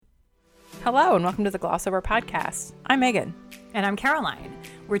Hello, and welcome to the Glossover Podcast. I'm Megan. And I'm Caroline.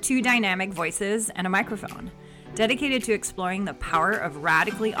 We're two dynamic voices and a microphone, dedicated to exploring the power of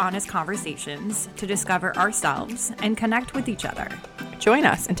radically honest conversations to discover ourselves and connect with each other. Join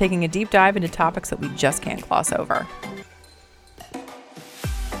us in taking a deep dive into topics that we just can't gloss over.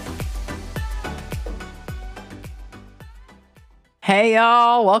 Hey,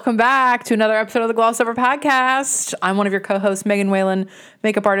 y'all. Welcome back to another episode of the Glossover Podcast. I'm one of your co-hosts, Megan Whalen,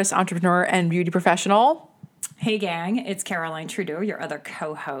 makeup artist, entrepreneur, and beauty professional. Hey, gang. It's Caroline Trudeau, your other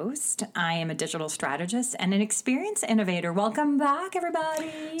co-host. I am a digital strategist and an experience innovator. Welcome back,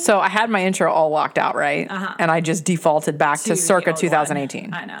 everybody. So I had my intro all locked out, right? And I just defaulted back to circa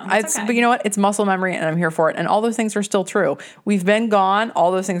 2018. I know. Okay. But you know what? It's muscle memory, and I'm here for it. And all those things are still true. We've been gone.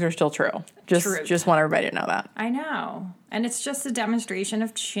 All those things are still true. Just want everybody to know that. I know. And it's just a demonstration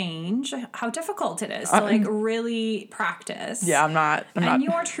of change, how difficult it is to really practice. Yeah, I'm not. And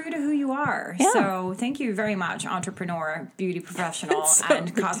you are true to who you are. Yeah. So thank you very much, entrepreneur, beauty professional,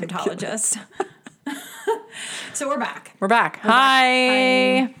 and cosmetologist. So we're back. We're back.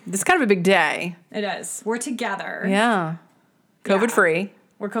 Hi. This is kind of a big day. It is. We're together. Yeah. COVID free.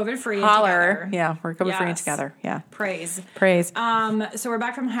 We're COVID free. Holler. Yeah, we're COVID free and together. Yeah. Praise. So we're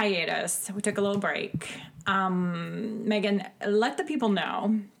back from hiatus. We took a little break. Megan, let the people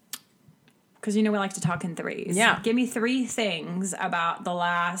know, because you know we like to talk in threes. Yeah. Give me 3 things about the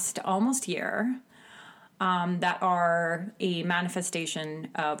last almost year that are a manifestation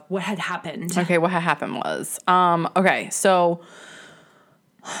of what had happened. Okay, what had happened was, so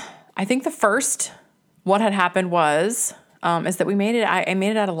I think the first what had happened was is that we made it. I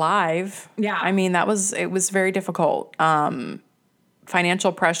made it out alive. Yeah. I mean, it was very difficult.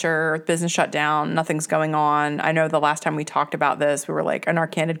 Financial pressure, business shut down, nothing's going on. I know the last time we talked about this, we were like, in our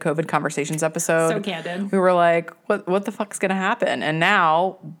Candid COVID Conversations episode. So candid. We were like, what the fuck's going to happen? And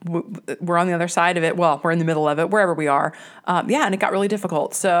now we're on the other side of it. Well, we're in the middle of it, wherever we are. And it got really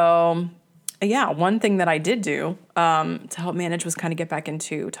difficult. So, yeah, one thing that I did do to help manage was kind of get back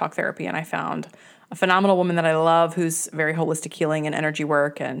into talk therapy. And I found a phenomenal woman that I love who's very holistic healing and energy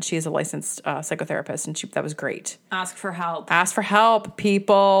work, and she is a licensed psychotherapist, and that was great. Ask for help. Ask for help,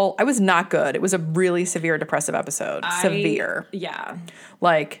 people. I was not good. It was a really severe depressive episode. Severe. Yeah.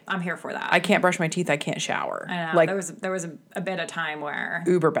 Like, I'm here for that. I can't brush my teeth. I can't shower. I know. Like, there was a bit of time where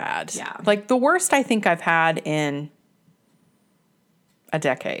uber bad. Yeah. Like the worst I think I've had in a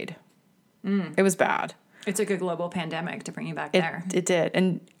decade. It was bad. it took a global pandemic to bring you back there. It did.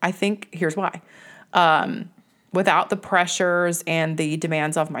 And I think here's why. Without the pressures and the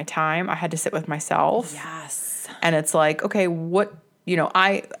demands of my time, I had to sit with myself. Yes. And it's like, okay, what,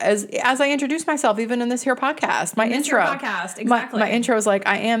 as I introduce myself, even in this here podcast, my intro. Podcast, exactly. My intro is like,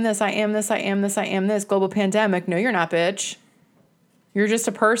 I am this, I am this, I am this, I am this, global pandemic. No, you're not, bitch. You're just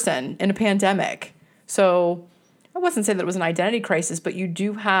a person in a pandemic. So I wasn't saying that it was an identity crisis, but you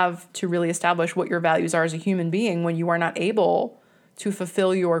do have to really establish what your values are as a human being when you are not able to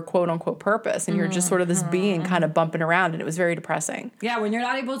fulfill your quote unquote purpose. And you're just sort of this being kind of bumping around. And it was very depressing. Yeah. When you're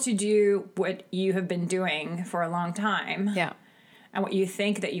not able to do what you have been doing for a long time. Yeah. And what you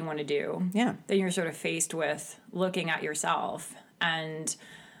think that you want to do. Yeah. Then you're sort of faced with looking at yourself and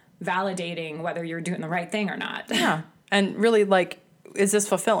validating whether you're doing the right thing or not. Yeah. And really, like, is this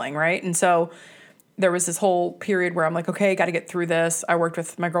fulfilling, right? And so there was this whole period where I'm like, okay, got to get through this. I worked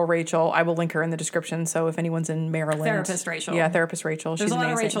with my girl, Rachel. I will link her in the description. So if anyone's in Maryland. Therapist Rachel. Yeah, Therapist Rachel. She's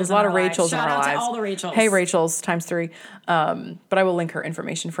amazing. There's a lot of Rachels in our lives. Shout out to all the Rachels. Hey, Rachels, times 3. But I will link her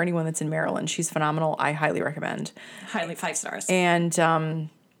information for anyone that's in Maryland. She's phenomenal. I highly recommend. Highly 5 stars. And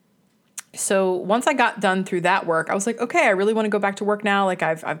so once I got done through that work, I was like, okay, I really want to go back to work now. Like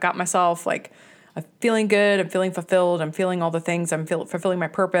I've got myself, like, I'm feeling good. I'm feeling fulfilled. I'm feeling all the things. I'm fulfilling my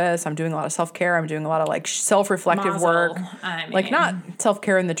purpose. I'm doing a lot of self-care. I'm doing a lot of like self-reflective work. Like not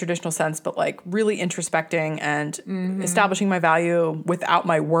self-care in the traditional sense, but like really introspecting and establishing my value without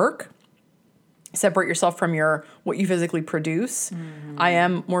my work. Separate yourself from what you physically produce. I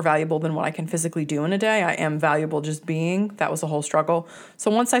am more valuable than what I can physically do in a day. I am valuable just being. That was a whole struggle. So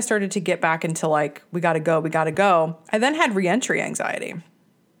once I started to get back into like, we got to go, I then had re-entry anxiety.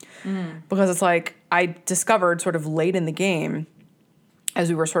 Because it's like I discovered sort of late in the game as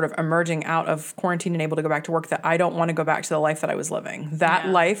we were sort of emerging out of quarantine and able to go back to work that I don't want to go back to the life that I was living. That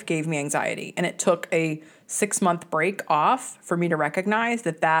life gave me anxiety. And it took a 6-month break off for me to recognize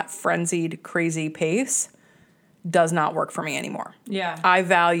that frenzied, crazy pace does not work for me anymore. Yeah. I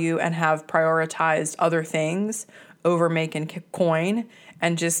value and have prioritized other things over making coin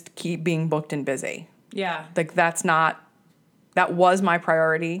and just keep being booked and busy. Yeah. Like that was my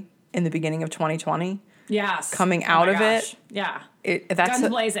priority in the beginning of 2020. Yes. coming out of it. Yeah. That's Guns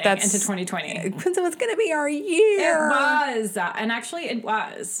blazing that's, into 2020. Because it was going to be our year. It was. And actually, it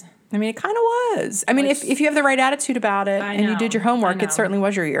was. I mean, it kind of was. I mean, if you have the right attitude about it and you did your homework, it certainly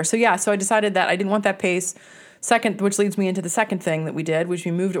was your year. So, yeah, so I decided that I didn't want that pace. Second, which leads me into the second thing that we did, which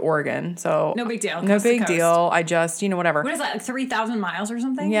we moved to Oregon. So no big deal. No big deal. I just, whatever. What is that, like 3,000 miles or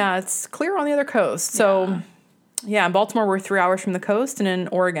something? Yeah, it's clear on the other coast. So, yeah, in Baltimore, we're 3 hours from the coast, and in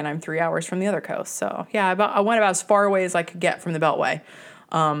Oregon, I'm 3 hours from the other coast. So, yeah, I went about as far away as I could get from the Beltway,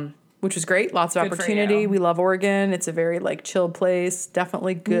 which was great. Lots of opportunity. We love Oregon. It's a very, chill place.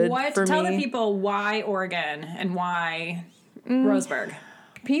 Definitely good for me. Tell the people why Oregon and why Roseburg.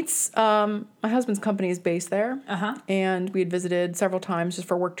 Pete's, my husband's company is based there. And we had visited several times just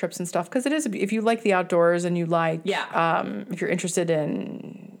for work trips and stuff. Because it is, if you like the outdoors and you like, if you're interested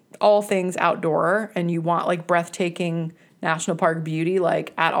in all things outdoor and you want breathtaking national park beauty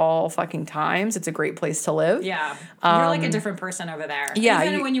at all fucking times, it's a great place to live. Yeah. You're a different person over there. Yeah.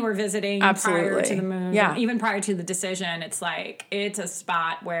 Even when you were visiting prior to the move, even prior to the decision, it's it's a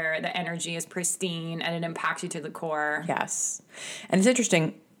spot where the energy is pristine and it impacts you to the core. Yes. And it's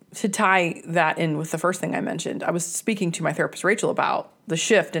interesting to tie that in with the first thing I mentioned. I was speaking to my therapist, Rachel, about the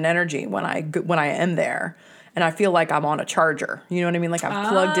shift in energy when I am there. And I feel like I'm on a charger. You know what I mean? I'm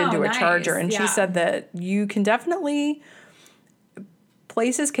plugged into a charger. And she said that you can definitely...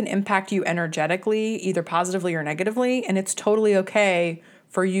 Places can impact you energetically, either positively or negatively, and it's totally okay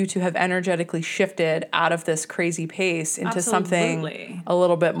for you to have energetically shifted out of this crazy pace into something a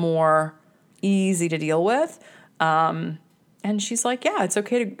little bit more easy to deal with. And she's like, yeah, it's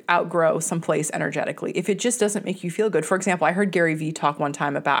okay to outgrow some place energetically if it just doesn't make you feel good. For example, I heard Gary Vee talk one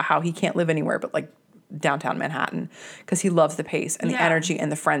time about how he can't live anywhere but downtown Manhattan because he loves the pace and the energy and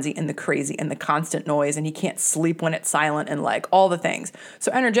the frenzy and the crazy and the constant noise, and he can't sleep when it's silent and all the things.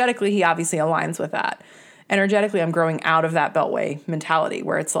 So energetically, he obviously aligns with that. Energetically, I'm growing out of that Beltway mentality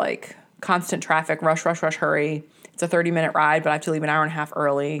where it's constant traffic, rush, hurry. It's a 30-minute ride, but I have to leave an hour and a half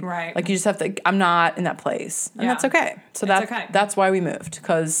early. Right. You just have to, I'm not in that place. And that's okay. So that's why we moved,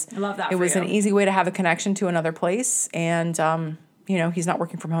 because I love that it was an easy way to have a connection to another place. And, he's not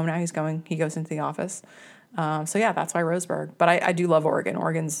working from home now. He goes into the office. So yeah, that's why Roseburg. But I do love Oregon.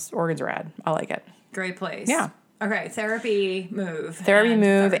 Oregon's rad. I like it. Great place. Yeah. Okay, therapy move.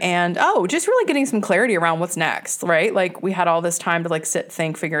 And just really getting some clarity around what's next, right? We had all this time to sit,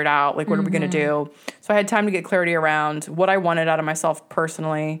 think, figure it out. What are we going to do? So I had time to get clarity around what I wanted out of myself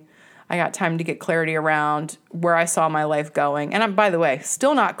personally. I got time to get clarity around where I saw my life going. And I'm, by the way,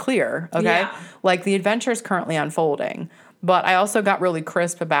 still not clear, okay? Yeah. The adventure is currently unfolding. But I also got really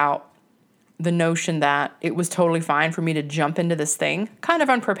crisp about the notion that it was totally fine for me to jump into this thing, kind of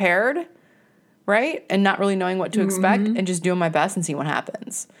unprepared, right? And not really knowing what to expect and just doing my best and see what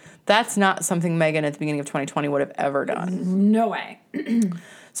happens. That's not something Megan at the beginning of 2020 would have ever done. No way.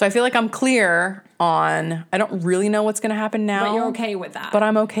 So I feel like I'm clear on, I don't really know what's going to happen now. But you're okay with that. But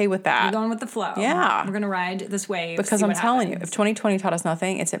I'm okay with that. You're going with the flow. Yeah. We're going to ride this wave. Because I'm telling you, if 2020 taught us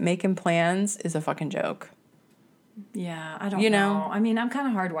nothing, it's that making plans is a fucking joke. Yeah, I don't know. I mean, I'm kind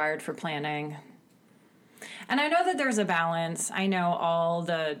of hardwired for planning. And I know that there's a balance. I know all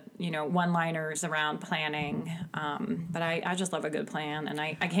the, one-liners around planning. But I just love a good plan. And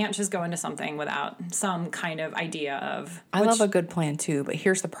I can't just go into something without some kind of idea of... I love a good plan too, but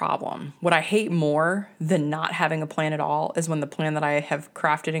here's the problem. What I hate more than not having a plan at all is when the plan that I have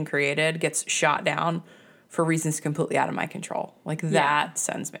crafted and created gets shot down for reasons completely out of my control. That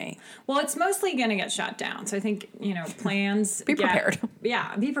sends me. Well, it's mostly going to get shut down. So I think, plans... Be prepared.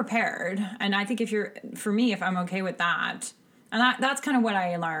 Yeah, be prepared. And I think if I'm okay with that, and that's kind of what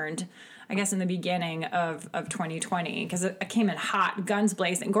I learned, I guess, in the beginning of 2020, because it came in hot, guns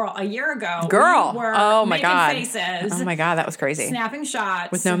blazing. Girl, a year ago, we were oh my making God. faces. Oh my God, that was crazy. Snapping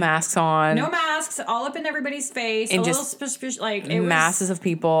shots. With no masks on. No masks, all up in everybody's face. And a just little it was masses of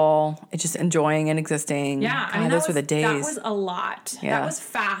people just enjoying and existing. Yeah, God, those were the days. That was a lot. Yeah. That was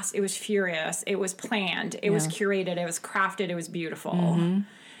fast. It was furious. It was planned. It was curated. It was crafted. It was beautiful.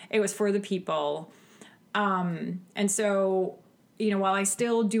 It was for the people. And so... while I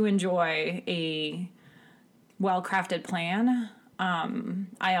still do enjoy a well-crafted plan,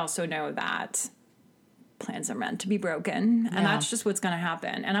 I also know that plans are meant to be broken, and that's just what's going to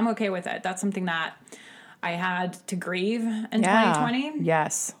happen. And I'm okay with it. That's something that I had to grieve in 2020.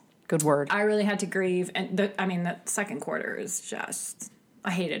 Yes. Good word. I really had to grieve. And the second quarter is just,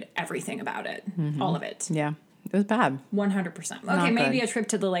 I hated everything about it. All of it. Yeah. It was bad. 100%. Okay, maybe a trip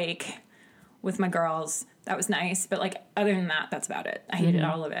to the lake with my girls. That was nice. But other than that, that's about it. I hated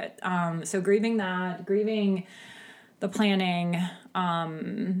all of it. So grieving that, grieving the planning,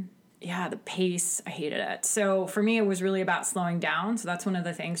 the pace, I hated it. So for me, it was really about slowing down. So that's one of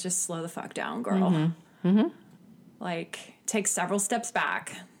the things, just slow the fuck down, girl. Like, take several steps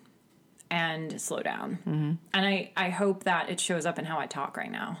back and slow down. And I hope that it shows up in how I talk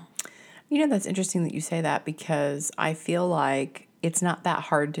right now. You know, that's interesting that you say that, because I feel like it's not that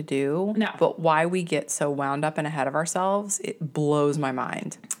hard to do. No. But why we get so wound up and ahead of ourselves, it blows my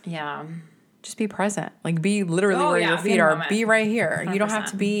mind. Yeah. Just be present. Like, be literally Oh, where yeah, your be feet in the are. moment. Be right here. You don't have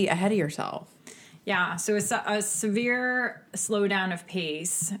 100%. to be ahead of yourself. Yeah, so it's a severe slowdown of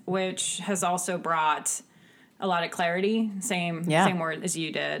pace, which has also brought a lot of clarity. Same word as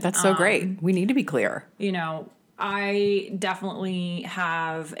you did. That's so great. We need to be clear. You know, I definitely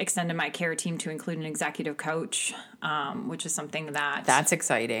have extended my care team to include an executive coach, which is something That's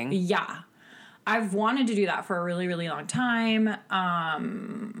exciting. Yeah. I've wanted to do that for a really, really long time.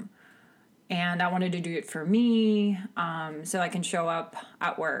 And I wanted to do it for me, so I can show up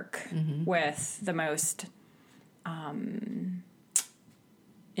at work with the most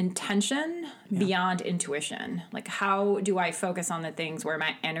intention beyond intuition. Like, how do I focus on the things where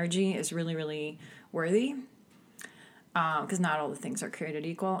my energy is really, really worthy? Because not all the things are created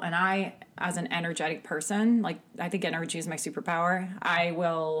equal. And I, as an energetic person, like, I think energy is my superpower. I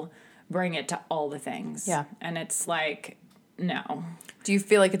will bring it to all the things. Yeah. And it's like, no. Do you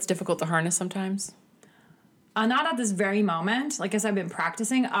feel like it's difficult to harness sometimes? Not at this very moment. Like, as I've been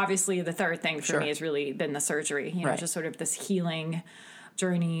practicing, obviously the third thing for Sure. me has really been the surgery. You know, Right. just sort of this healing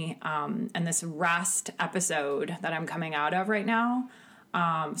journey and this rest episode that I'm coming out of right now.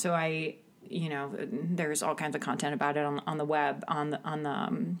 So I, you know, there's all kinds of content about it on the web, on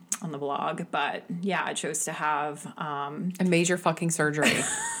the blog. But yeah, I chose to have. A major fucking surgery.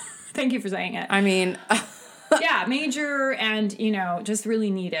 Thank you for saying it. I mean, Yeah, major and, you know, just really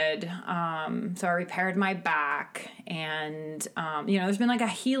needed. So I repaired my back and, you know, there's been like a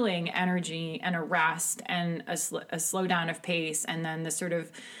healing energy and a rest and a slowdown of pace. And then this sort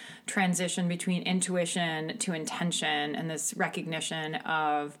of transition between intuition to intention and this recognition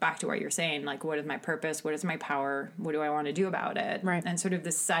of, back to what you're saying, like, what is my purpose? What is my power? What do I want to do about it? Right. And sort of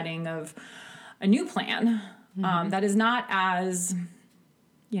the setting of a new plan that is not as,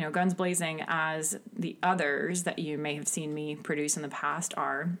 you know, guns blazing as the others that you may have seen me produce in the past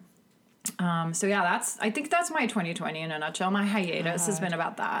are. So yeah, I think that's my 2020 in a nutshell. My hiatus has been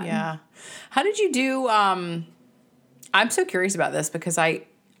about that. yeah. How did you do? I'm so curious about this because I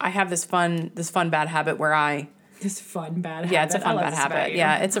have this fun bad habit where This fun bad habit. yeah, it's a fun bad habit.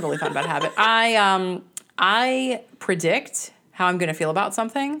 Yeah, it's a really fun bad habit. I predict how I'm going to feel about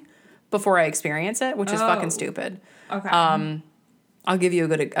something before I experience it, which is fucking stupid. Okay. I'll give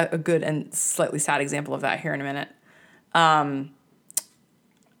you a good and slightly sad example of that here in a minute.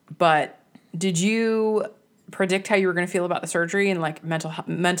 But did you predict how you were going to feel about the surgery and like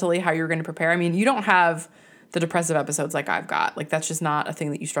mentally how you were going to prepare? I mean, you don't have the depressive episodes like I've got. Like, that's just not a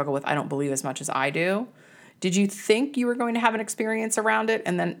thing that you struggle with, I don't believe, as much as I do. Did you think you were going to have an experience around it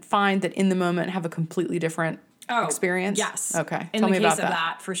and then find that in the moment have a completely different experience? Yes. Okay. In Tell the me case about of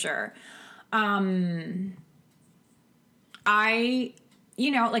that. for sure. I, you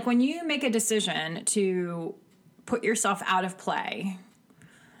know, like when you make a decision to put yourself out of play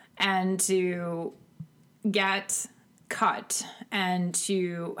and to get cut and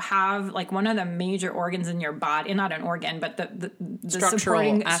to have like one of the major organs in your body, not an organ, but the Structural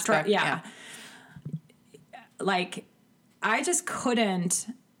supporting aspect. yeah. Like, I just couldn't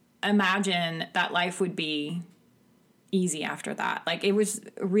imagine that life would be easy after that. Like, it was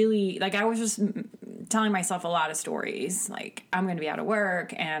really, like, I was just telling myself a lot of stories. Like, I'm going to be out of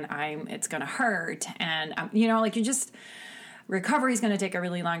work and it's going to hurt. And, you know, like, recovery is going to take a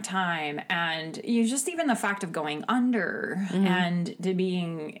really long time. And you just, even the fact of going under and to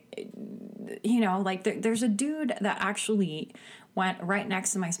being, you know, like, there's a dude that actually went right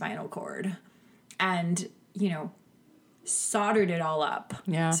next to my spinal cord and, you know, soldered it all up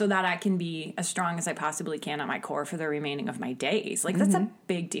so that I can be as strong as I possibly can at my core for the remaining of my days. Like, that's a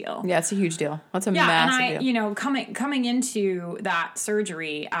big deal. Yeah, it's a huge deal. That's a massive and deal. You know, coming into that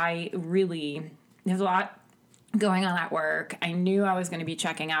surgery, there's a lot going on at work. I knew I was going to be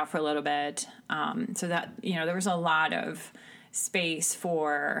checking out for a little bit. So that, you know, there was a lot of space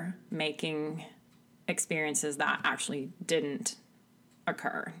for making experiences that actually didn't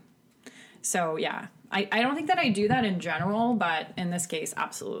occur. So yeah, I don't think that I do that in general, but in this case,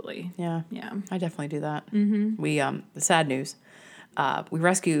 absolutely. Yeah. Yeah. I definitely do that. Mm-hmm. We, the sad news, we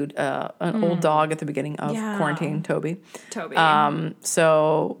rescued an old dog at the beginning of quarantine, Toby.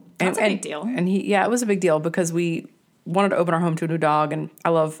 So that's a big deal. And it was a big deal because we wanted to open our home to a new dog, and I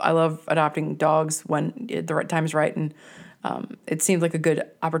love adopting dogs when the right time is right. And it seemed like a good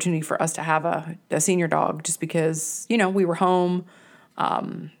opportunity for us to have a senior dog just because, we were home.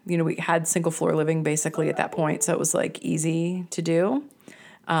 We had single floor living basically at that point. So it was like easy to do.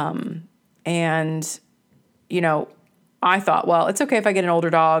 I thought, well, it's okay if I get an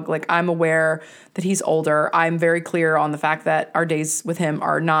older dog. Like, I'm aware that he's older. I'm very clear on the fact that our days with him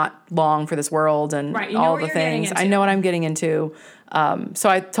are not long for this world and all the things. I know what I'm getting into. So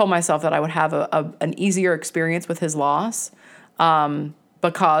I told myself that I would have an easier experience with his loss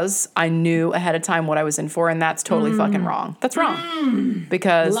because I knew ahead of time what I was in for, and that's totally fucking wrong. That's wrong.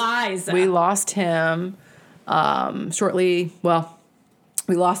 Because we lost him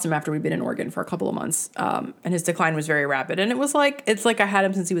we lost him after we'd been in Oregon for a couple of months, and his decline was very rapid. And it's like I had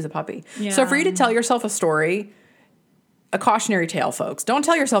him since he was a puppy. Yeah. So for you to tell yourself a story, a cautionary tale, folks, don't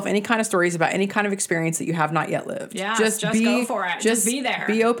tell yourself any kind of stories about any kind of experience that you have not yet lived. Yeah, just go for it. Just be there.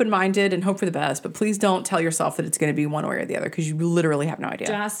 Be open-minded and hope for the best, but please don't tell yourself that it's going to be one way or the other because you literally have no idea.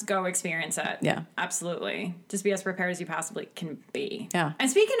 Just go experience it. Yeah. Absolutely. Just be as prepared as you possibly can be. Yeah. And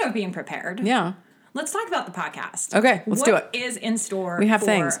speaking of being prepared. Yeah. Let's talk about the podcast. Okay, let's do it. What is in store we have for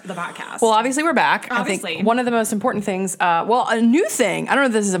things. The podcast? Well, obviously we're back. Obviously. I think one of the most important things, a new thing, I don't know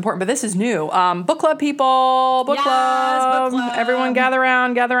if this is important, but this is new. Book club people, book club. Everyone gather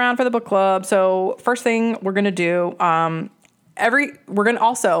around for the book club. So first thing we're going to do, we're going to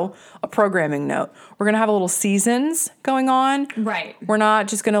also, a programming note, we're going to have a little seasons going on. Right. We're not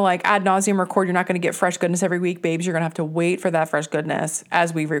just going to ad nauseum record. You're not going to get fresh goodness every week, babes. You're going to have to wait for that fresh goodness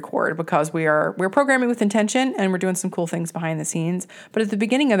as we record because we're programming with intention and we're doing some cool things behind the scenes. But at the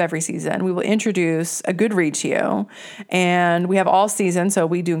beginning of every season, we will introduce a good read to you. And we have all season, so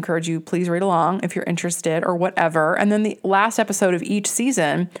we do encourage you, please read along if you're interested or whatever. And then the last episode of each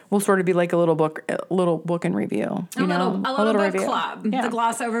season will sort of be like a little book and review. A little book club. Yeah. The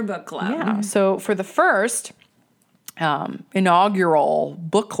Gloss Over Book Club. Yeah. So for the first inaugural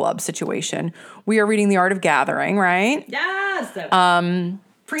book club situation, we are reading The Art of Gathering, right? Yes.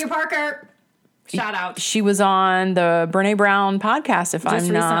 Priya Parker, shout out. She was on the Brene Brown podcast, if I'm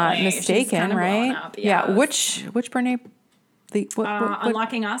not mistaken, she's kind of right? Up, yes. Yeah. Which Brene?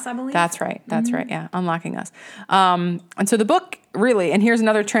 Unlocking Us, I believe. That's right. That's right. Yeah, Unlocking Us. And so the book really, and here's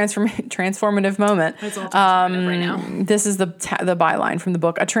another transformative moment. It's all transformative right now. This is the byline from the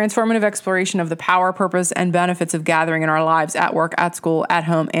book: a transformative exploration of the power, purpose, and benefits of gathering in our lives, at work, at school, at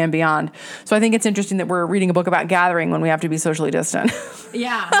home, and beyond. So I think it's interesting that we're reading a book about gathering when we have to be socially distant.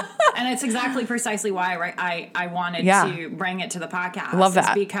 Yeah, and it's exactly precisely why I wanted to bring it to the podcast. Love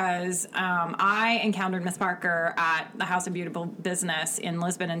that. Because I encountered Miss Parker at the House of Beautiful Business in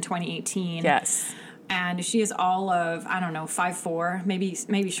Lisbon in 2018. Yes. And she is all of, 5'4",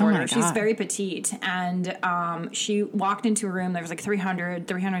 maybe shorter. Oh She's very petite. And she walked into a room, there was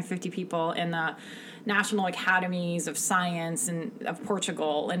 350 people in the National Academies of Science of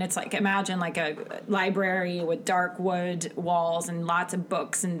Portugal. And it's imagine a library with dark wood walls and lots of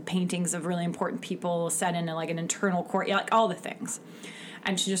books and paintings of really important people set in an internal court, all the things.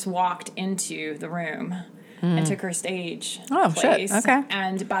 And she just walked into the room and took her stage place. Shit. Okay.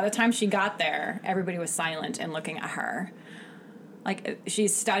 And by the time she got there, everybody was silent and looking at her. She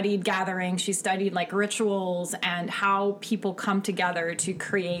studied gathering, she studied rituals and how people come together to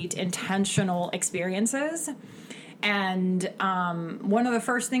create intentional experiences. And one of the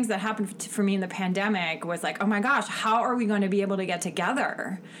first things that happened for me in the pandemic was oh my gosh, how are we going to be able to get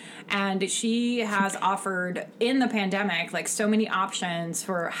together? And she has offered in the pandemic so many options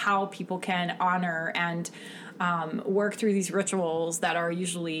for how people can honor and work through these rituals that are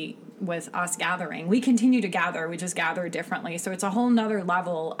usually with us gathering. We continue to gather, we just gather differently. So it's a whole nother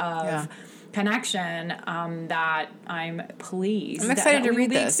level of connection that I'm pleased. I'm excited to read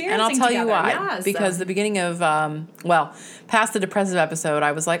this, and I'll tell you why. Yes. Because the beginning of, past the depressive episode,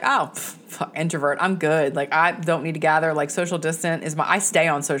 I was fuck, introvert. I'm good. I don't need to gather. Social distant is I stay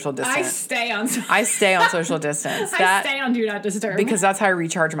on social distance. I stay on social distance. I stay on Do Not Disturb. Because that's how I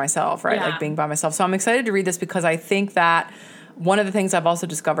recharge myself, right? Yeah. Being by myself. So I'm excited to read this because I think that one of the things I've also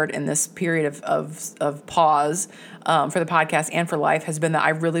discovered in this period of pause for the podcast and for life has been that I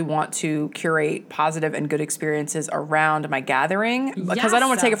really want to curate positive and good experiences around my gathering because I don't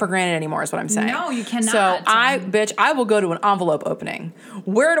want to take it for granted anymore is what I'm saying. No, you cannot. So I will go to an envelope opening.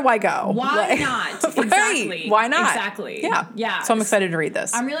 Where do I go? Why not? Right. Exactly. Why not? Exactly. Yeah. Yeah. So I'm excited to read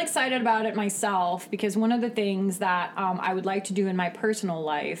this. I'm really excited about it myself because one of the things that I would like to do in my personal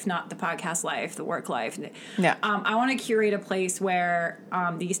life, not the podcast life, the work life. Yeah. I want to curate a place place where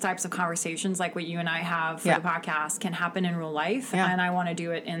these types of conversations, like what you and I have for the podcast, can happen in real life. Yeah. And I want to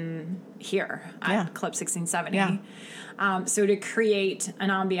do it here at Club 1670. Yeah. So to create an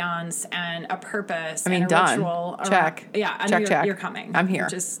ambiance and a purpose and a done. ritual. Check. I check, know check. you're coming. I'm here.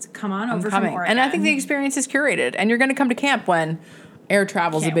 Just come on over I'm coming. from Oregon. And I think the experience is curated. And you're going to come to camp when air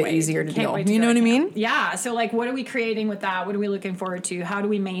travel's a bit easier to deal. You know what I mean? Yeah. So like, what are we creating with that? What are we looking forward to? How do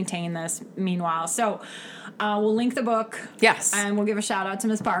we maintain this meanwhile? So we'll link the book. Yes. And we'll give a shout out to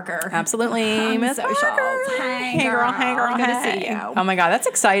Miss Parker. Absolutely. Miss Parker. Hey girl. Good to see you. Oh my God, that's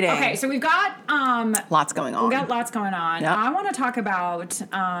exciting. Okay, so we've got lots going on. We've got lots going on. Yep. I want to talk about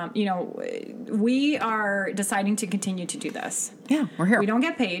we are deciding to continue to do this. Yeah, we're here. We don't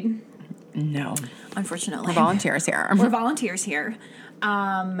get paid. No. Unfortunately. We're volunteers here. We're volunteers here.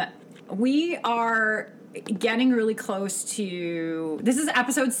 We are getting really close to, this is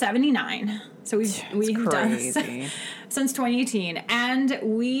episode 79. So we've done this since 2018. And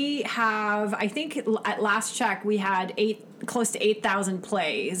we have, I think at last check, we had close to 8,000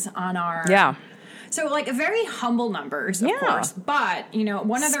 plays on our... Yeah. So, like, very humble numbers, of course. But,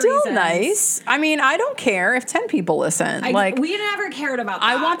 one of the Still reasons... nice. I mean, I don't care if 10 people listen. We never cared about that.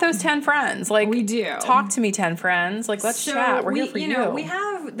 I want those 10 friends. Like, we do. Talk to me, 10 friends. Like, let's chat. We're here for you. We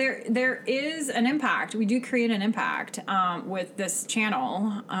have... There is an impact. We do create an impact with this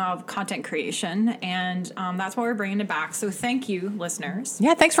channel of content creation. And that's why we're bringing it back. So, thank you, listeners.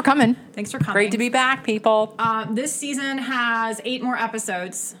 Yeah, thanks for coming. Thanks for coming. Great to be back, people. This season has 8 more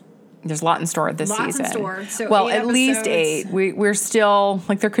episodes. There's a lot in store this season. Lots in store. So well, 8 at least episodes. 8. We're still,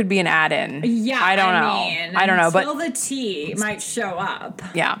 like, there could be an add-in. Yeah, I don't know. Until the tea might show up.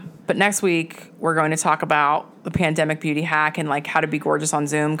 Yeah. But next week, we're going to talk about the pandemic beauty hack and, like, how to be gorgeous on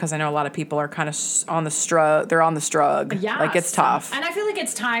Zoom, because I know a lot of people are kind of on the strug. They're on the strug. Yes. Like, it's tough. And I feel like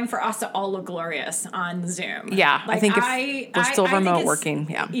it's time for us to all look glorious on Zoom. Yeah. Like, I think if we're still remote working,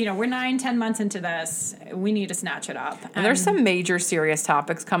 yeah. We're 9-10 months into this. We need to snatch it up. And there's some major serious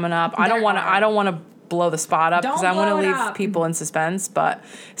topics coming up. I don't want to blow the spot up because I want to leave people in suspense, but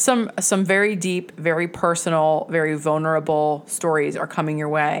some very deep, very personal, very vulnerable stories are coming your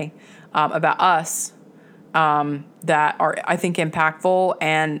way about us that are, I think, impactful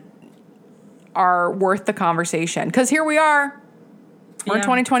and are worth the conversation. Because here we are. We're in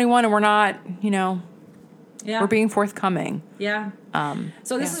 2021 and we're not, we're being forthcoming. Yeah.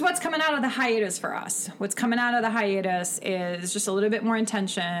 So this is what's coming out of the hiatus for us. What's coming out of the hiatus is just a little bit more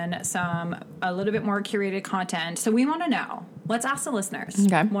intention, a little bit more curated content. So we want to know. Let's ask the listeners.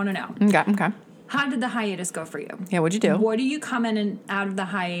 Okay. Want to know. Okay. How did the hiatus go for you? Yeah, what'd you do? What do you come in and out of the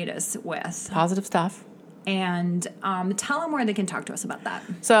hiatus with? Positive stuff. And tell them where they can talk to us about that.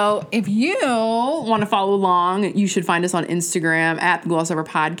 So if you want to follow along, you should find us on Instagram at the Gloss Over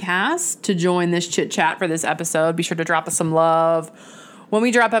Podcast to join this chit chat for this episode. Be sure to drop us some love. When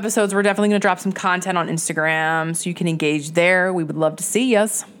we drop episodes, we're definitely going to drop some content on Instagram so you can engage there. We would love to see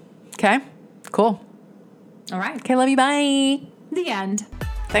us. Okay? Cool. All right. Okay, love you. Bye. The end.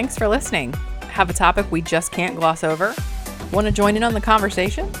 Thanks for listening. Have a topic we just can't gloss over? Want to join in on the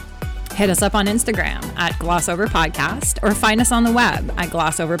conversation? Hit us up on Instagram at Glossover Podcast or find us on the web at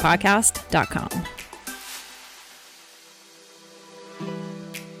glossoverpodcast.com.